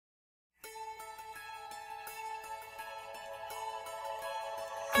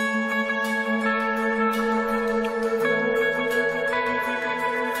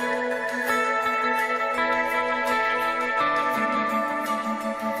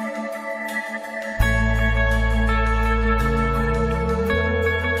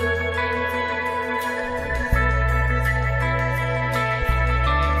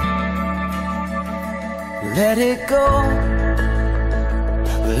Let it go,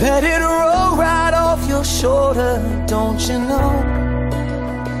 let it roll right off your shoulder. Don't you know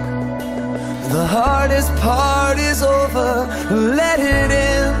the hardest part is over? Let it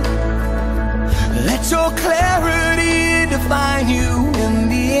in. Let your clarity define you in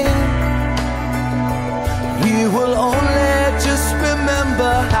the end. We will only just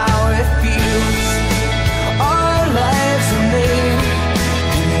remember how it feels. Our lives are made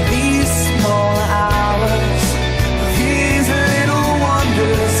in these small hours, these little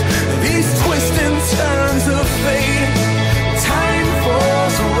wonders, these twists and turns of fate. Time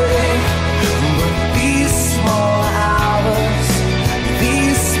falls away, but these small hours,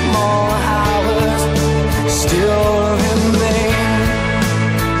 these small hours still remain.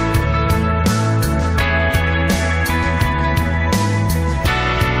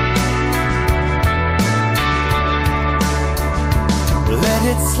 Let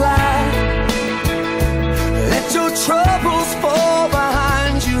it slide, let your troubles fall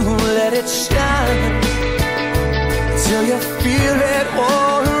behind you. Let it shine till you feel it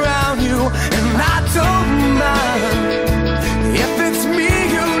all around you. And I don't mind if it's me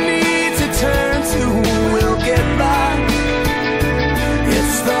you need to turn to. We'll get by.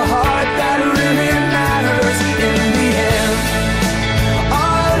 It's the heart that really matters in the end.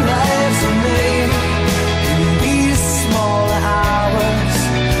 Our lives are made in these small hours,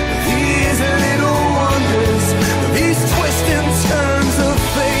 these little wonders, these twists and turns of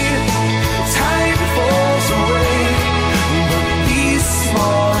fate. Time falls away, but these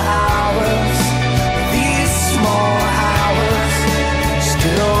small hours, these small hours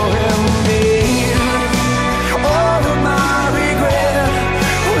still remain. All of my regret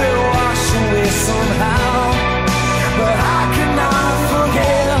will wash away somehow, but I cannot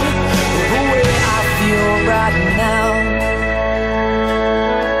forget the way I feel right now.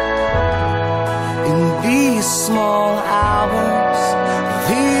 In these small hours,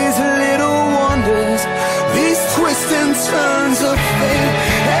 these little wonders, these twists and turns of fate,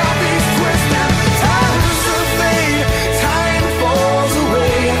 yeah, these twists and turns of fate. Time falls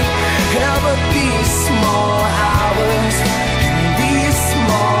away, yeah, but these small hours, these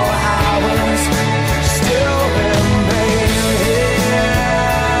small hours still remain.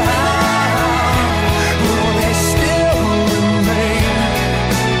 Oh, they still remain.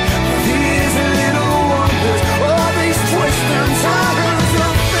 These little wonders, oh, these twists and turns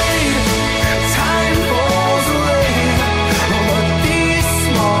of fate. Time falls away, but these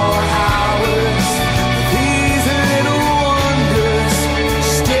small hours, these little wonders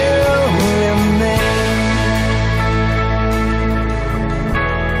still remain.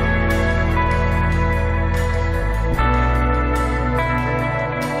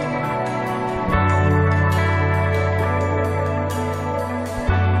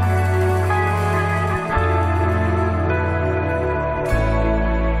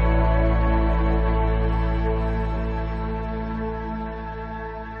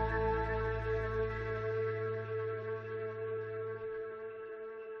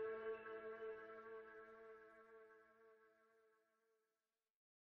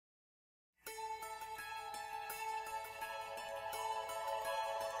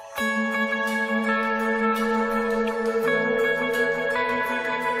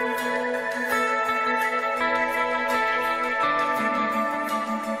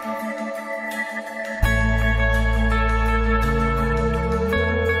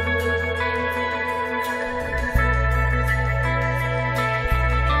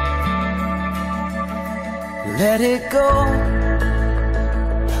 Let it go,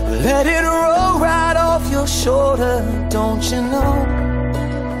 let it roll right off your shoulder. Don't you know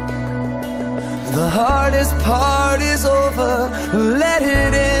the hardest part is over? Let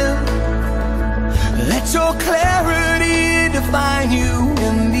it in. Let your clarity define you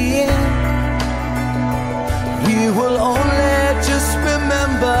in the end. We will only just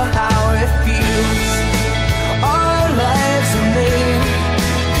remember how it feels. Our lives are made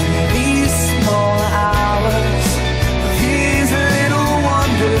in these small hours, these little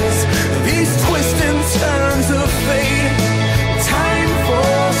wonders, these twists and turns of fate. Time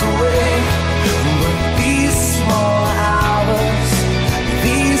falls away, but these small hours,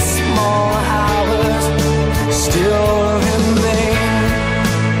 these small hours still remain.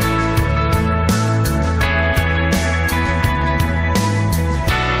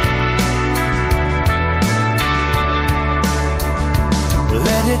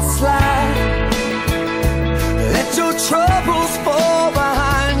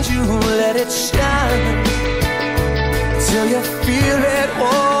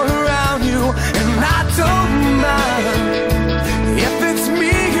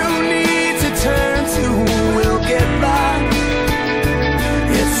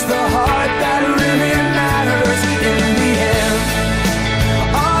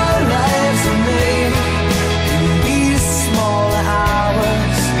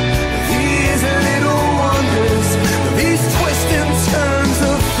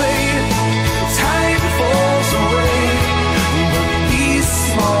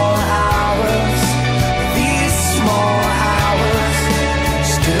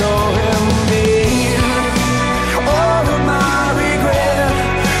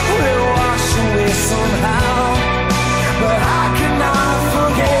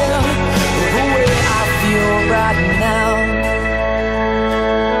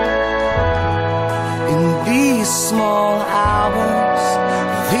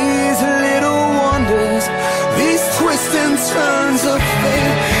 these little wonders, these twists and turns of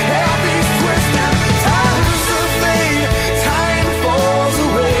fate.